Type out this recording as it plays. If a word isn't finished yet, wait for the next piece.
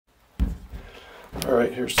All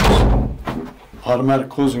right, here's this automatic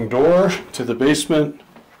closing door to the basement.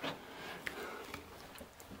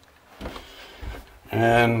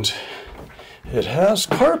 And it has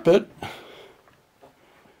carpet,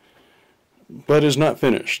 but is not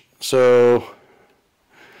finished. So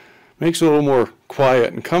makes it a little more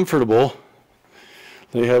quiet and comfortable.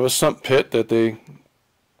 They have a sump pit that they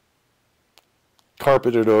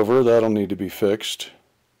carpeted over. That'll need to be fixed.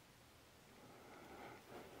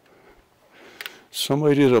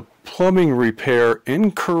 Somebody did a plumbing repair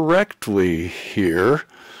incorrectly here.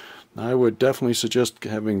 I would definitely suggest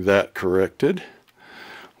having that corrected.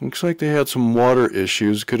 Looks like they had some water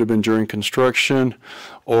issues. Could have been during construction,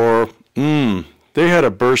 or they had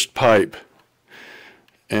a burst pipe,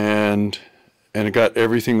 and it got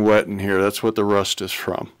everything wet in here. That's what the rust is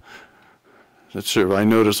from. That's it. I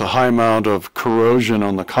noticed a high amount of corrosion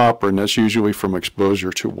on the copper, and that's usually from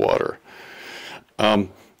exposure to water.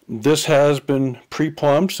 This has been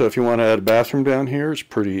pre-plumbed, so if you want to add a bathroom down here, it's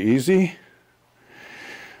pretty easy.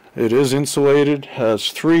 It is insulated,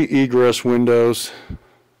 has 3 egress windows,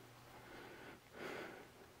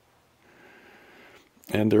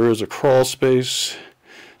 and there is a crawl space,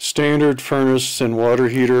 standard furnace and water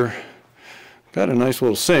heater. Got a nice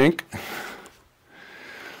little sink.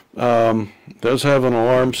 Does have an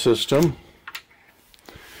alarm system.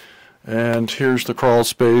 And here's the crawl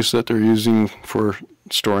space that they're using for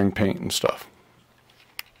storing paint and stuff.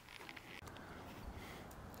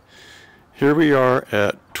 Here we are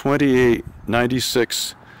at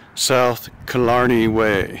 2896 S Killarney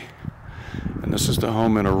Way. And this is the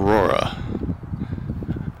home in Aurora.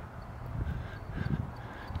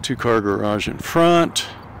 2-car garage in front.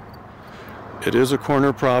 It is a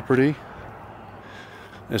corner property.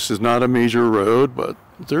 This is not a major road, but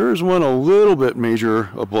there is one a little bit major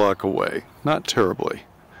a block away. Not terribly.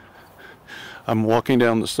 I'm walking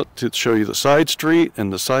down to show you the side street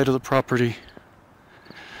and the side of the property.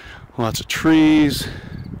 Lots of trees.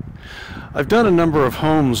 I've done a number of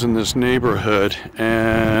homes in this neighborhood,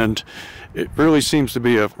 and it really seems to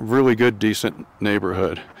be a really good, decent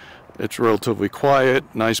neighborhood. It's relatively quiet,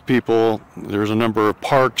 nice people. There's a number of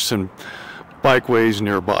parks and bikeways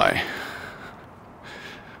nearby.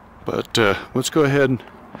 But let's go ahead and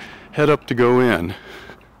head up to go in.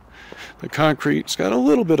 The concrete's got a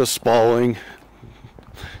little bit of spalling.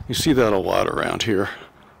 You see that a lot around here.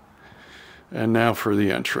 And now for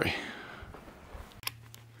the entry.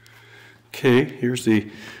 Okay, here's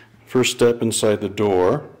the first step inside the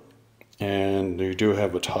door. And you do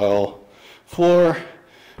have a tile floor,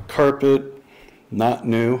 carpet, not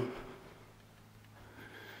new.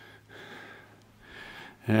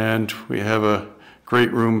 And we have a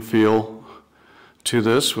great room feel to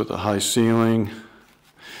this with a high ceiling.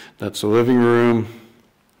 That's the living room.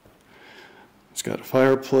 It's got a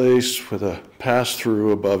fireplace with a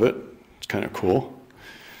pass-through above it. It's kind of cool.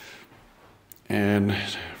 And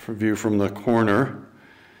for view from the corner,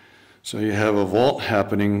 so you have a vault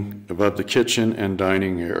happening above the kitchen and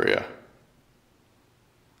dining area.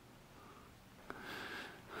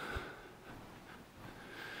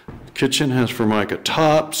 The kitchen has Formica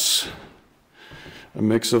tops, a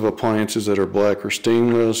mix of appliances that are black or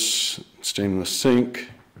stainless sink.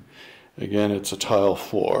 Again, it's a tile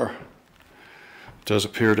floor. It does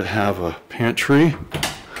appear to have a pantry.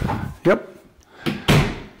 Yep.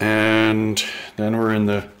 And then we're in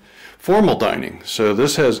the formal dining. So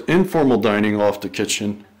this has informal dining off the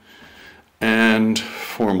kitchen and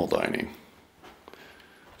formal dining.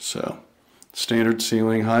 So standard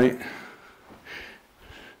ceiling height.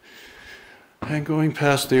 And going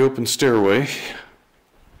past the open stairway,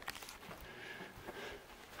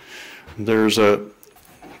 there's a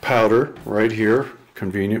powder right here,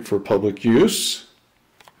 convenient for public use.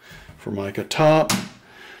 Formica top.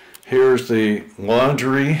 Here's the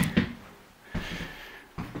laundry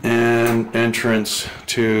and entrance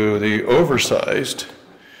to the oversized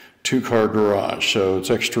 2-car garage. So it's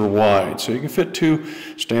extra wide. So you can fit 2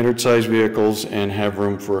 standard size vehicles and have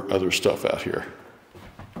room for other stuff out here.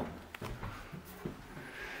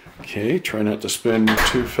 Okay, try not to spin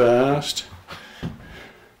too fast.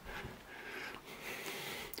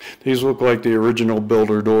 These look like the original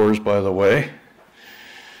builder doors, by the way.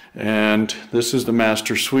 And this is the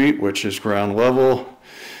master suite, which is ground level.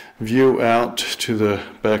 View out to the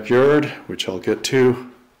backyard, which I'll get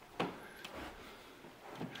to.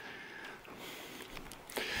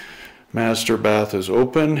 Master bath is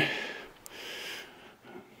open.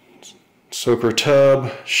 Soaker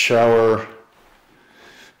tub, shower,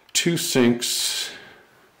 2 sinks,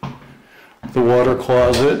 the water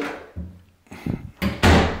closet,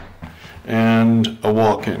 and a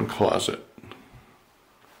walk-in closet.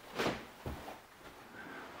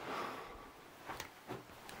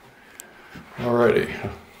 Alrighty,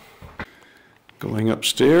 going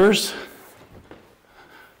upstairs.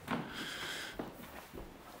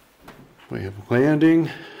 We have a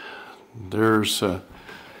landing. There's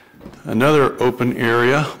another open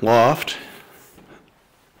area, loft,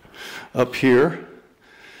 up here.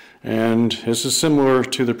 And this is similar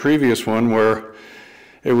to the previous one where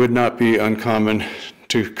it would not be uncommon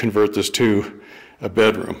to convert this to a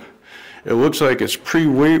bedroom. It looks like it's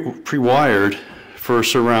pre-wired for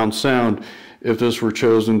surround sound. If this were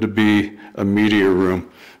chosen to be a media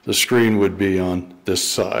room, the screen would be on this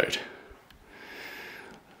side.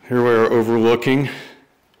 Here we are overlooking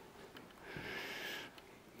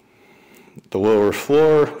the lower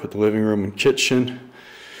floor with the living room and kitchen.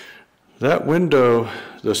 That window,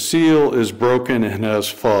 the seal is broken and has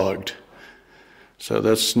fogged. So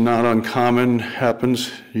that's not uncommon,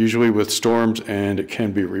 happens usually with storms, and it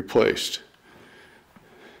can be replaced.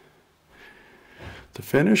 The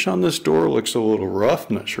finish on this door looks a little rough.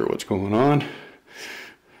 I'm not sure what's going on.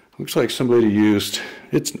 Looks like somebody used,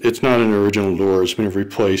 it's not an original door, it's been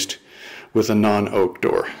replaced with a non-oak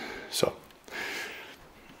door. So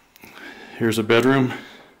here's a bedroom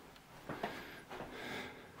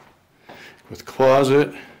with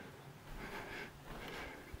closet.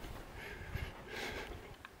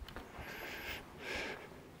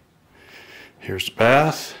 Here's the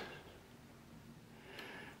bath.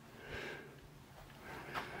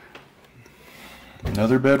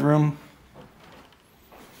 Another bedroom.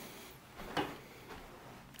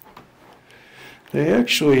 They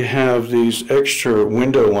actually have these extra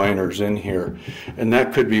window liners in here, and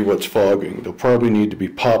that could be what's fogging. They'll probably need to be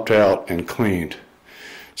popped out and cleaned.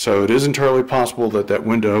 So it is entirely possible that that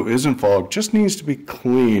window isn't fogged, just needs to be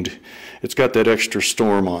cleaned. It's got that extra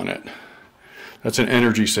storm on it. That's an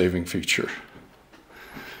energy saving feature.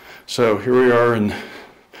 So here we are in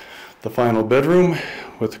the final bedroom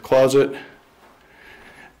with the closet,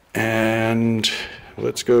 and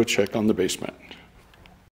let's go check on the basement.